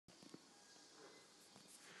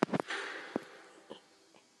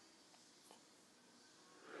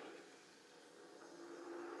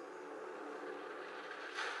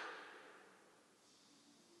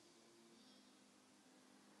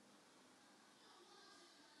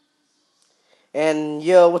And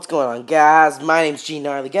yo, what's going on, guys? My name's I'm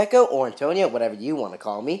Gnarly Gecko, or Antonio, whatever you want to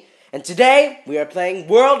call me. And today we are playing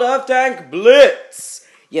World of Tank Blitz.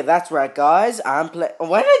 Yeah, that's right, guys. I'm playing.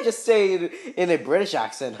 Why did I just say it in a British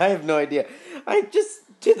accent? I have no idea. I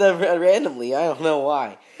just did that randomly. I don't know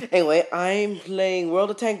why. Anyway, I'm playing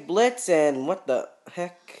World of Tank Blitz, and what the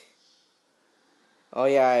heck? Oh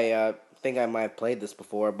yeah, I think I might have played this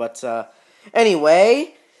before, but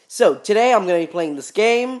anyway. So today I'm gonna be playing this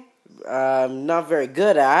game. I'm not very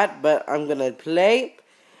good at, but I'm gonna play.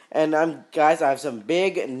 And guys, I have some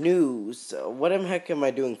big news. What the heck am I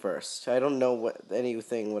doing first? I don't know what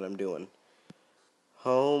I'm doing.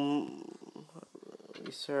 Home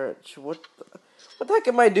research. What the heck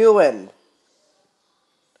am I doing?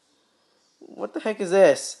 What the heck is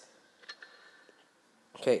this?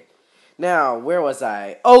 Okay. Now, where was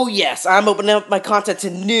I? Oh yes, I'm opening up my content to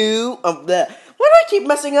new. Why do I keep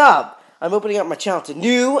messing up? I'm opening up my channel to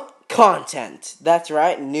new content. That's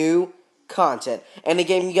right, new content. Any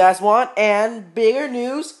game you guys want, and bigger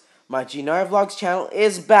news, my GNR Vlogs channel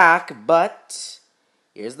is back, but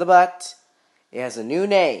here's the but. It has a new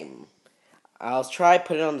name. I'll try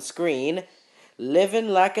put it on the screen.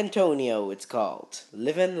 Livin' Like Antonio, it's called.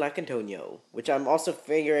 Livin' Like Antonio, which I'm also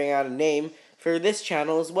figuring out a name for this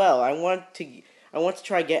channel as well. I want to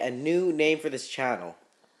try get a new name for this channel.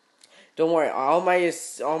 Don't worry, all my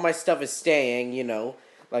stuff is staying, you know.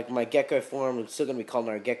 Like my gecko form is still gonna be called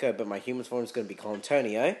Gnarly Gecko, but my human form is gonna be called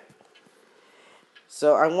Antonio.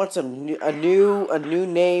 So I want a new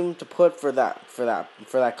name to put for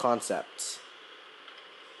that concept.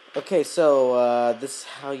 Okay, so this is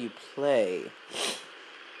how you play.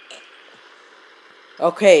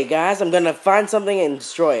 Okay, guys, I'm gonna find something and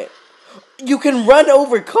destroy it. You can run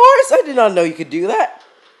over cars? I did not know you could do that.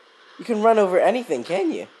 You can run over anything,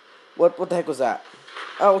 can you? What the heck was that?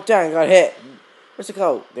 Oh, dang, I got hit. Where's it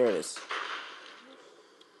go? There it is.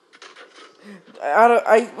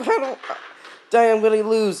 Dang, I'm gonna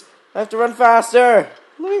lose. I have to run faster.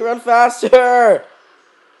 Let me run faster.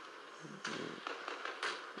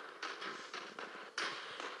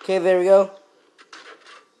 Okay, there we go.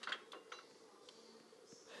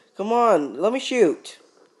 Come on, let me shoot.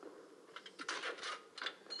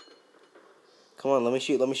 Come on, let me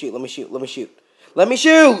shoot. Let me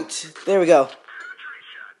shoot! There we go.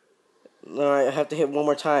 Alright, I have to hit one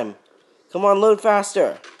more time. Come on, load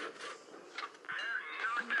faster.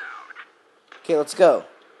 Okay, let's go.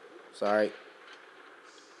 Sorry.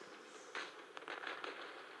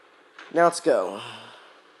 Now let's go.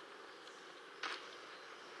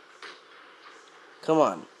 Come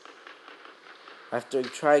on. I have to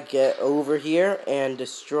try to get over here and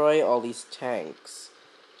destroy all these tanks.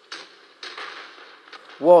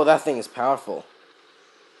 Whoa, that thing is powerful.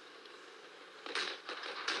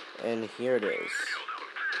 And here it is.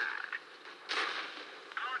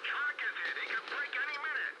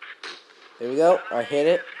 There we go. I hit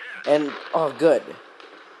it. And, oh, good.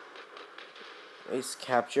 Base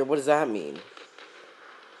capture. What does that mean?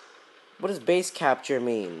 What does base capture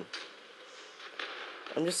mean?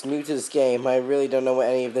 I'm just new to this game. I really don't know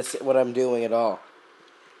what I'm doing at all.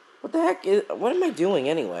 What the heck what am I doing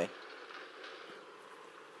anyway?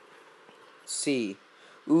 Let's see.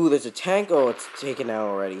 Ooh, there's a tank. Oh, it's taken out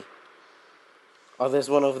already. Oh, there's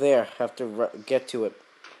one over there. I have to get to it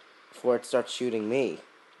before it starts shooting me.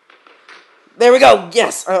 There we go.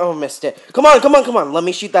 Yes. Oh, missed it. Come on. Let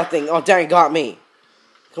me shoot that thing. Oh, dang, it got me.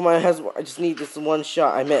 Come on, I just need this one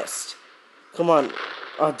shot. I missed. Come on.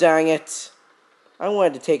 Oh, dang it. I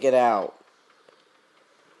wanted to take it out.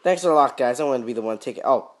 Thanks a lot, guys. I wanted to be the one to take it.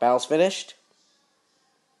 Oh, battle's finished?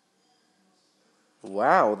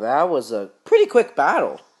 Wow, that was a pretty quick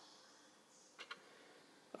battle.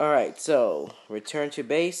 Alright, so, return to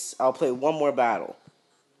base. I'll play one more battle.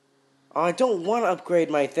 Oh, I don't want to upgrade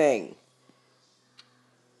my thing.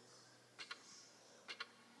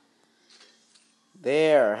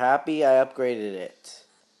 There, happy I upgraded it.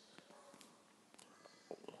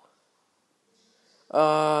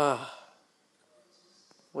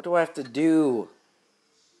 What do I have to do?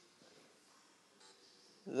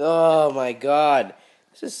 Oh my god.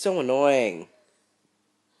 This is so annoying.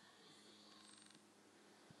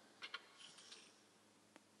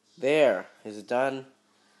 There. Is it done?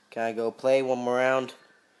 Can I go play one more round?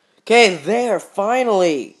 Okay, there,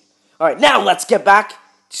 finally! Alright, now let's get back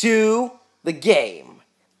to the game.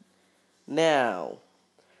 Now,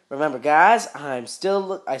 remember guys, I'm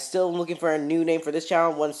still looking for a new name for this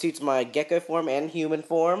channel. One suits my gecko form and human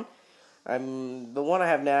form. The one I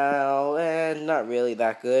have now, not really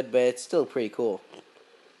that good, but it's still pretty cool.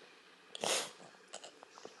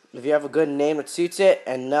 If you have a good name that suits it,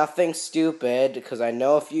 and nothing stupid, because I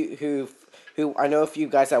know a few who who I know if you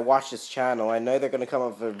guys that watch this channel, I know they're gonna come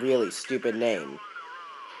up with a really stupid name.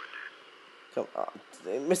 Come on,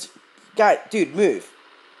 Mr. Guy, dude, move.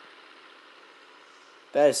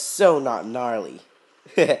 That is so not gnarly.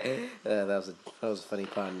 That was a funny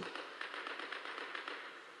pun.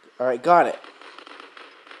 All right, got it.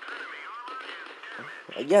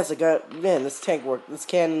 Yes, I got. Man, this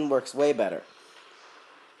cannon works way better.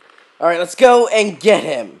 All right, let's go and get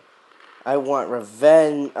him. I want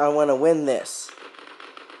revenge. I want to win this.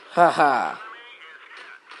 Haha.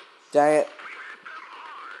 Dang it.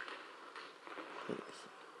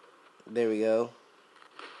 There we go.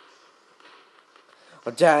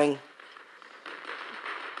 Oh, dang.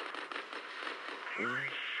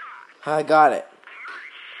 I got it.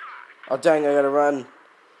 Oh, dang, I gotta run.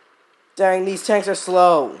 Dang, these tanks are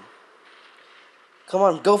slow. Come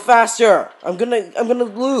on, go faster. I'm gonna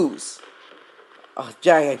lose. Oh,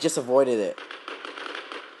 dang, I just avoided it.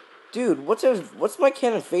 Dude, what's my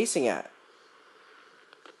cannon facing at?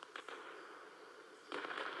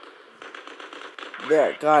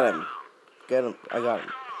 There, got him. Get him. I got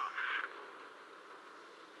him.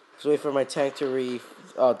 Just wait for my tank to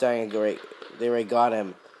Oh, dang, great. They already got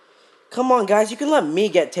him. Come on, guys, you can let me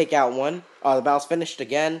take out one. Oh, the battle's finished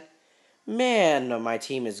again. Man, my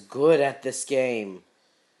team is good at this game.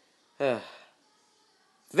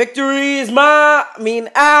 Victory is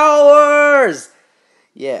ours!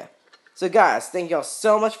 Yeah. So, guys, thank y'all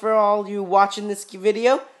so much for all you watching this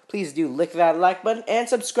video. Please do click that like button and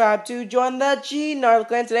subscribe to join the Gnarly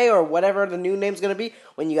Clan today, or whatever the new name's gonna be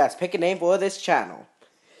when you guys pick a name for this channel.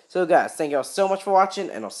 So, guys, thank y'all so much for watching,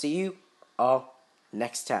 and I'll see you all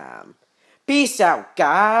next time. Peace out,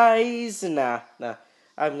 guys. Nah,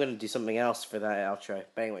 I'm gonna do something else for that outro.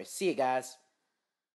 But anyway, see you guys.